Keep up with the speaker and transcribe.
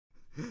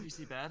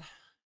PC bad?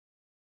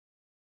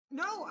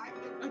 No, I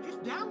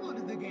just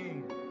downloaded the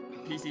game.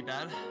 PC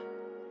bad?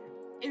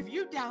 If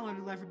you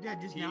downloaded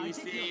Left4Dead just now,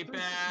 PC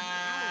bad!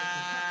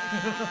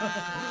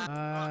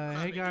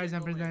 Hey guys,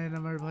 I'm presenting.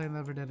 I'm playing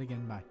Left4Dead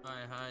again. Bye.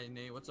 Hi,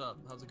 Nate. What's up?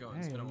 How's it going?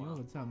 Hey, It's been a yo, while.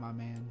 what's up, my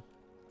man?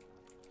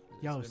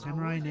 It's Yo, been a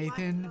Samurai while.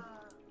 Nathan.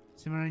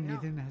 Samurai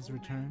Nathan has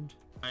returned.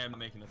 I am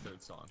making a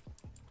third song.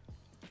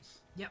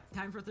 Yep,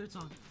 time for a third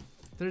song.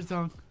 Third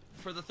song.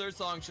 For the third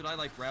song, should I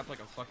like rap like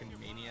a fucking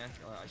maniac,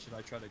 or should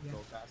I try to go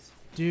fast?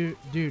 Dude,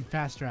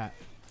 fast rap.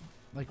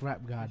 Like rap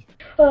god.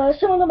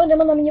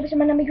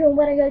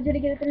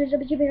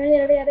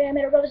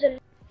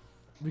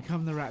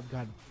 Become the rap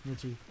god,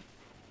 Richie.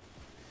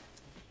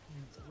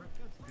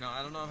 No,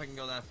 I don't know if I can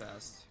go that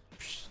fast.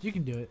 You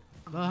can do it.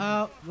 Little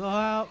help, little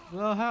help,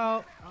 little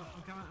help. Oh,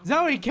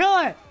 Zoe, kill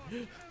it!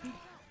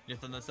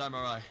 Nathan the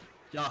Samurai.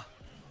 Yeah.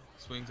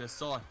 Swings his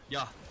sword.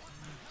 Yeah.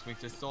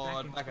 Swings his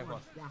sword back and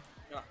forth. Yeah.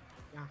 Yeah.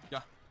 Yeah.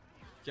 Yeah.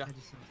 Yeah. That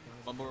just sounds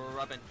good. Bumble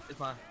rapping is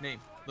my name.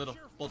 Little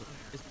Boulder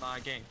is my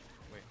game.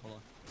 Wait, hold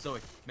on. Zoe,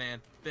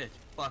 man, bitch,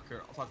 fuck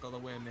her, fuck all the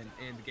women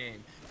in the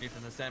game.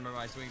 Nathan the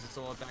Samurai swings his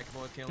sword back and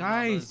forth, killing all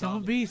Guys, the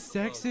don't be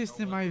sexist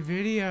in my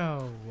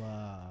video.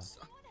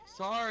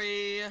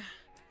 Sorry.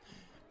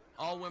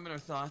 All women are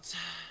thoughts.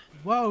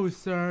 Whoa,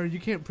 sir, you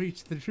can't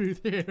preach the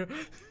truth here.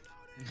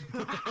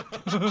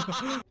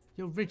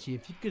 Yo, Richie,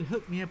 if you could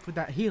hook me up with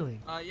that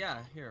healing. Yeah,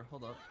 here,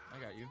 hold up. I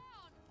got you.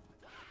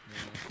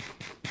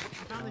 I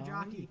found the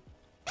jockey.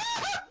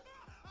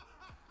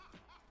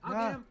 I'll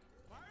Ah. get him.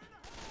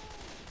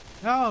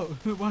 No,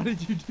 why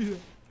did you do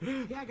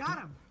that? Yeah, I got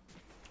him.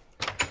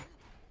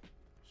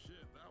 Shit,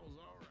 that was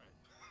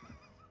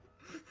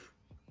alright.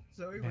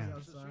 So he was Yeah.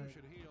 outside.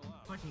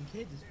 Punching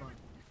kids is fun.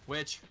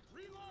 Which?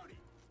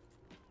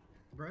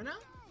 Bruno?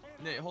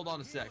 Nate, hold on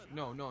a sec.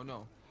 No.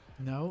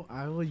 No,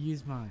 I will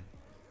use mine.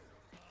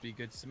 Be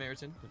good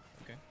Samaritan.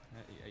 Okay.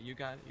 Yeah, you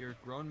got it. You're a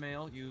grown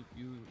male. You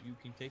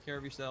can take care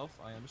of yourself.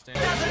 I understand.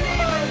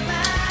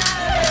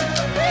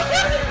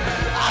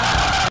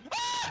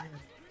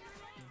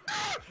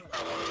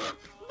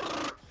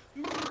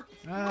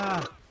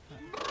 Ah.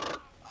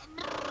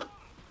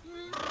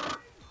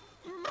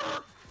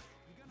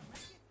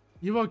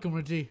 You're welcome,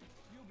 Richie.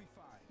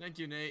 Thank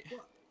you, Nate.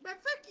 What? Man,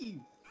 fuck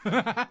you.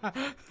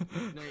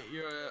 Nate,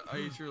 you're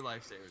a true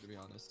lifesaver, to be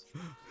honest.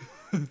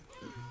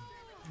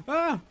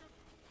 Ah.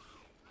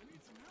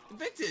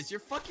 Invictus, you're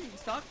fucking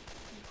stop.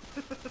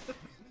 I'm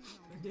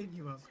getting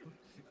you up.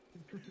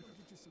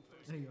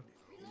 There you go.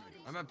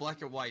 I'm at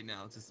black and white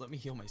now. Just let me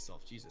heal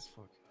myself. Jesus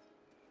fuck.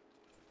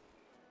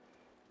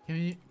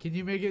 Can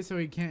you make it so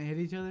we can't hit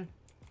each other?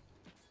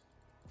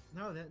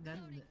 No, that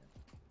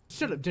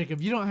Shut up,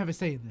 Jacob. You don't have a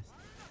say in this.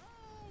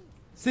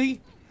 See?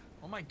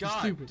 Oh my god,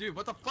 stupid. dude,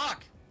 what the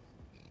fuck?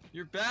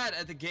 You're bad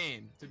at the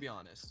game, to be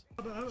honest.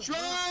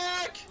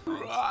 Shrek!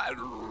 Ah!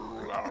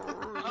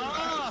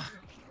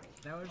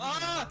 that would be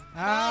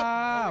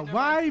Ah,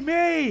 why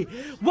me?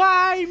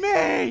 Why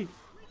me?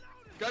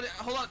 Got it.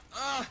 Hold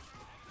on.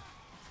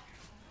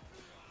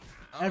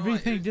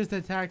 Everything just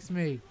attacks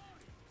me.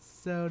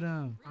 So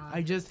dumb.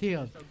 I just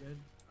healed. so good.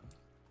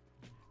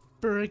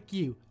 Frick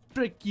you.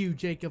 Frick you,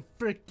 Jacob.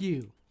 Frick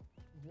you.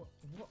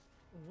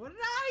 What did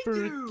I do?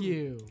 Frick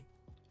you.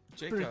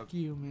 Jacob, Frick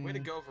you, man. way to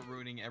go for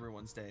ruining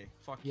everyone's day.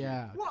 Fuck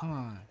Yeah, you. What? come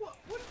on. What?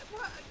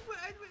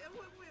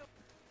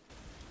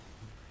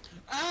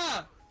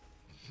 Ah!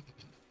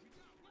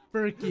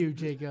 Frick you,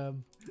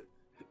 Jacob.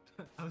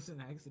 That was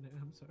an accident.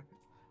 I'm sorry.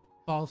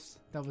 False.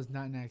 That was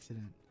not an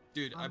accident.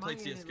 Dude, I On played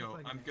my end, it CSGO. looked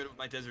like I'm that. good with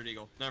my Desert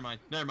Eagle. Never mind.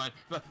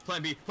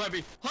 Plan B.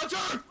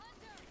 Hunter!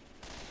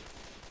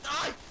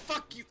 Ah,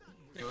 fuck you.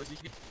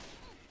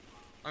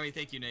 I mean,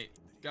 thank you, Nate.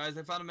 Guys,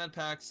 I found a med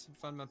packs.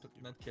 I found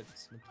med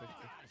kits.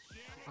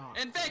 Oh.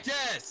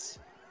 Invictus!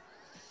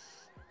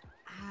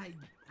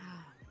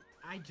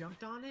 I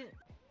jumped on it.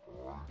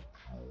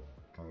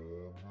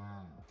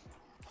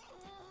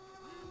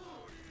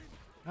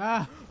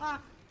 Ah.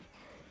 Ah!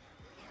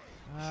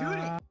 Shoot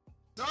it!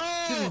 No!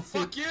 Shouldn't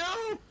Fuck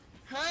you!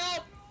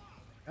 Help!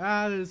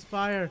 Ah, there's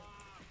fire.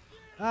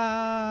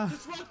 Ah.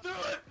 Just run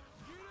through it!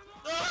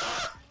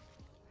 Ah!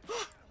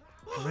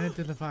 I ran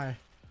into the fire.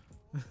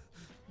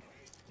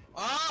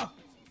 Ah!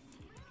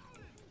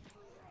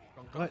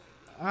 What?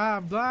 Ah,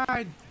 I'm blind.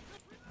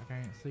 I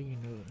can't see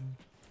nothing.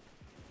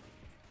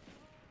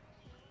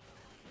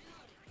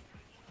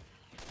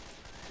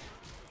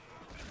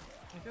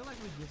 I feel like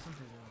we did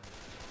something wrong.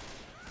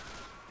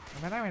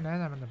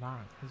 I'm in the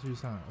box. Let's do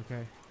something,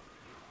 okay?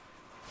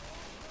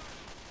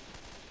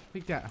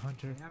 Take that,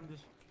 Hunter. Yeah, I'm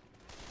just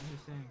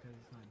saying because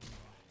it's not doing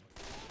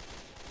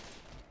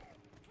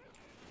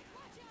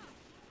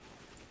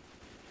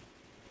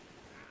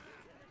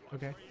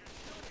Okay.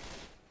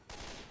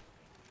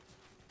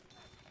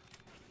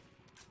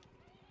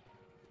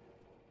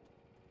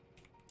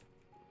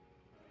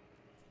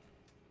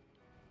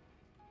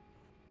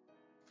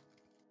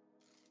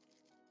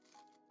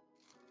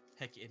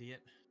 Heck,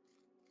 idiot.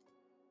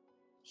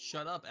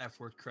 Shut up,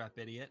 F-word crap,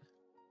 idiot.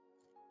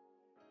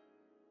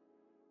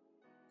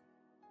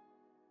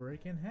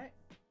 Freaking heck.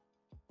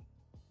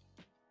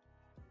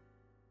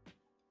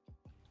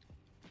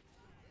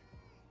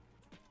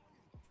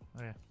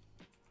 Oh yeah.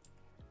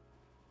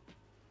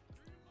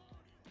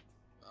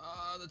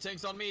 The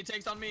tank's on me.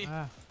 Tank's on me.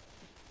 Ah.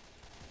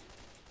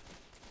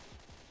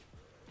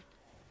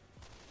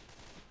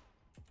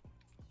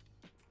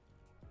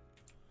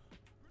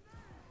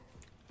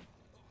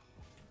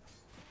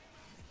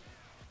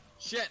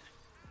 Shit.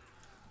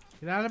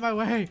 Get out of my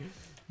way.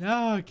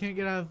 No, I can't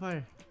get out of the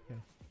fire. Okay.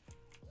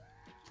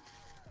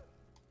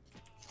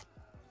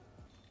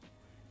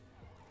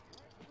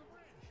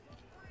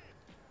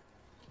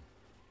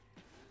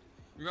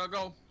 You gotta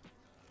go.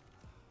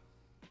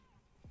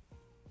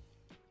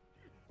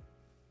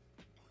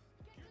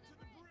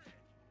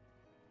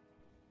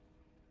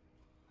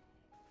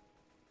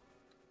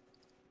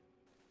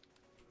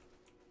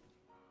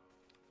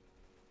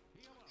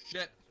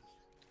 Shit.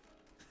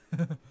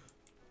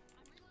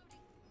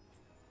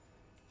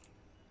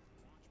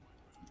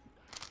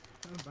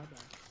 Oh,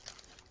 bye-bye.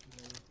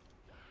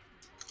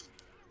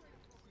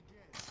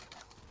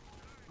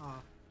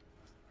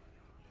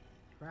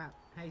 Crap.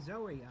 Hey,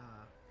 Zoe,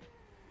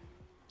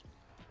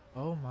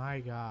 Oh my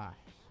gosh.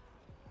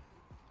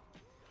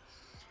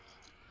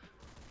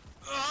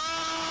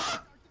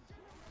 Ah!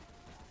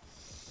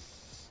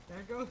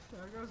 there goes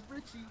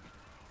Richie.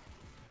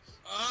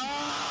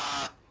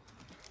 Ah!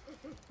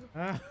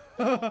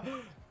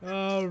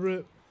 Oh,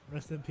 rip.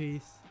 Rest in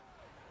peace.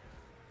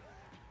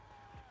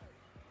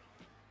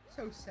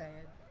 So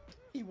sad.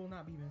 He will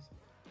not be missed.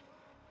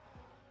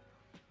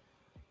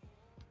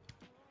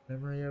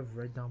 Memory of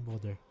Red Dawn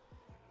Boulder.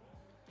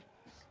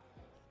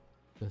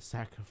 The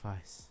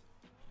sacrifice.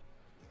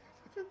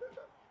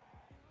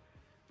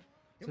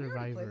 Did we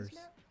already play this Survivors.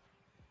 map?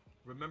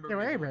 Remember There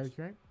me were once.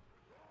 arrows,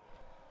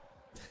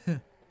 right?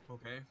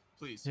 Okay,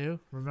 please. Who?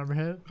 Remember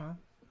who? Huh?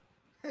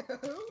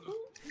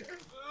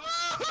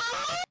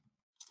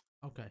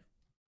 Okay.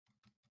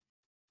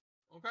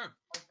 Okay.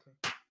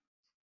 Okay.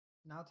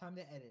 Now time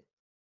to edit.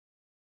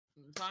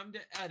 Time to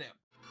edit.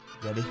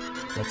 Ready?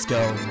 Let's go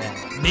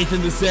now.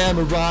 Nathan the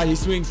Samurai, he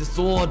swings his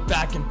sword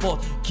back and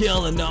forth,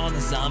 killing all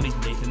the zombies.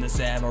 Nathan the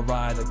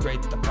Samurai, the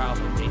great, the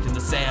powerful Nathan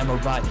the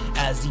Samurai.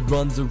 As he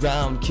runs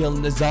around,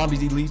 killing the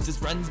zombies, he leaves his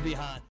friends behind.